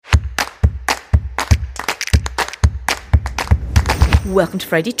Welcome to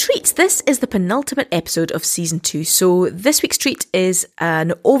Friday Treats. This is the penultimate episode of Season 2. So this week's treat is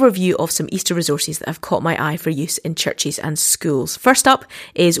an overview of some Easter resources that have caught my eye for use in churches and schools. First up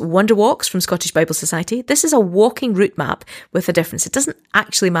is Wonder Walks from Scottish Bible Society. This is a walking route map with a difference. It doesn't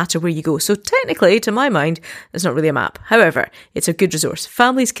actually matter where you go. So technically, to my mind, it's not really a map. However, it's a good resource.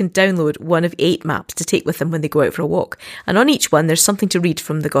 Families can download one of 8 maps to take with them when they go out for a walk. And on each one, there's something to read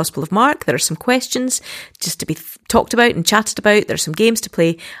from the Gospel of Mark. There are some questions just to be talked about and chatted about. There's some games to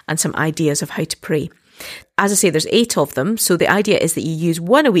play and some ideas of how to pray. As I say, there's 8 of them, so the idea is that you use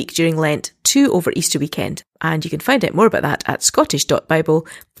 1 a week during Lent, 2 over Easter weekend, and you can find out more about that at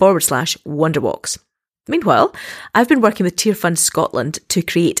scottish.bible/wonderwalks. Meanwhile, I've been working with Tear Fund Scotland to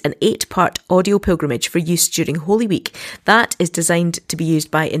create an 8-part audio pilgrimage for use during Holy Week. That is designed to be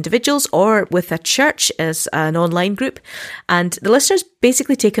used by individuals or with a church as an online group. And the listeners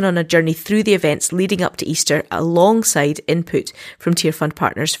basically taken on a journey through the events leading up to Easter alongside input from Tear Fund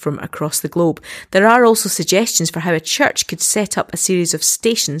partners from across the globe. There are also suggestions for how a church could set up a series of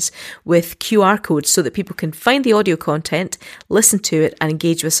stations with QR codes so that people can find the audio content, listen to it and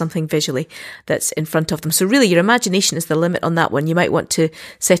engage with something visually that's in front of them. So really your imagination is the limit on that one. You might want to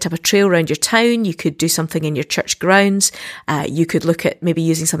set up a trail around your town. You could do something in your church grounds. You could look at maybe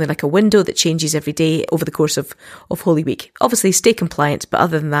using something like a window that changes every day over the course of Holy Week. Obviously stay compliant, but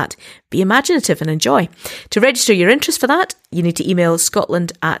other than that, be imaginative and enjoy. To register your interest for that, you need to email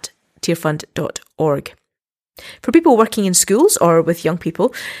scotland@tearfund.org. For people working in schools or with young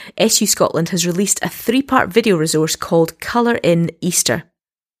people, SU Scotland has released a 3-part video resource called Colour in Easter.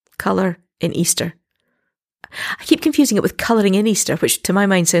 Colour in Easter. I keep confusing it with Colouring in Easter, which to my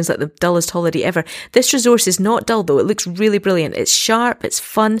mind sounds like the dullest holiday ever. This resource is not dull though. It looks really brilliant. It's sharp, it's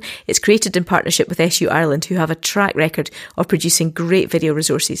fun. It's created in partnership with SU Ireland, who have a track record of producing great video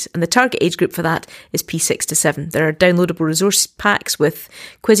resources. And the target age group for that is P6 to 7. There are downloadable resource packs with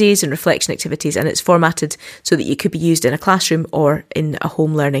quizzes and reflection activities, and it's formatted so that it could be used in a classroom or in a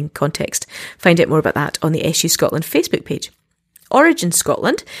home learning context. Find out more about that on the SU Scotland Facebook page. Origin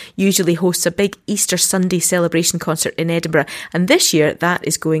Scotland usually hosts a big Easter Sunday celebration concert in Edinburgh, and this year that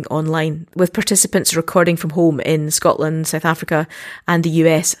is going online, with participants recording from home in Scotland, South Africa and the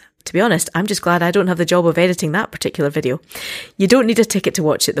US. To be honest, I'm just glad I don't have the job of editing that particular video. You don't need a ticket to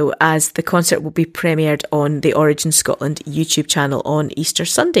watch it though, as the concert will be premiered on the Origin Scotland YouTube channel on Easter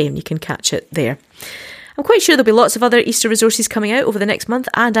Sunday, and you can catch it there. I'm quite sure there'll be lots of other Easter resources coming out over the next month,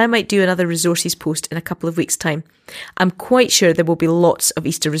 and I might do another resources post in a couple of weeks' time. I'm quite sure there will be lots of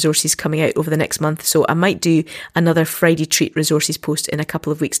Easter resources coming out over the next month, so I might do another Friday Treat resources post in a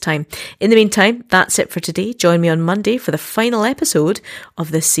couple of weeks' time. In the meantime, that's it for today. Join me on Monday for the final episode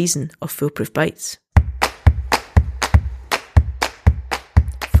of this season of Foolproof Bites.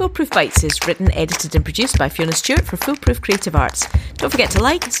 Foolproof Bites is written, edited and produced by Fiona Stewart for Foolproof Creative Arts. Don't forget to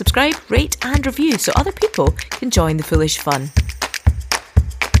like, subscribe, rate and review so other people can join the foolish fun.